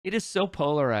It is so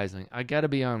polarizing. I gotta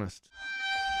be honest.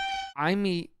 I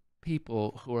meet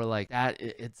people who are like that.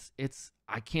 It's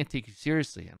I can't take you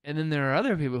seriously. And then there are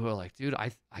other people who are like, dude,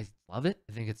 I love it.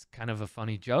 I think it's kind of a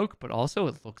funny joke, but also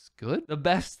it looks good. The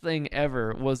best thing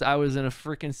ever was I was in a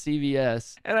freaking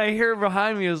CVS and I hear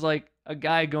behind me was like a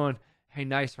guy going, "Hey,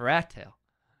 nice Rattail."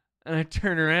 And I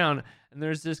turn around and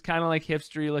there's this kind of like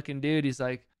hipstery looking dude. He's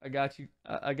like, I got you,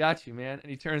 man. And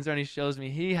he turns around, he shows me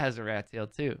he has a rat tail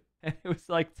too. And it was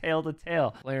like tail to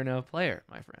tail. Player no player,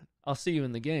 my friend. I'll see you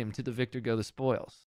in the game. To the victor go the spoils.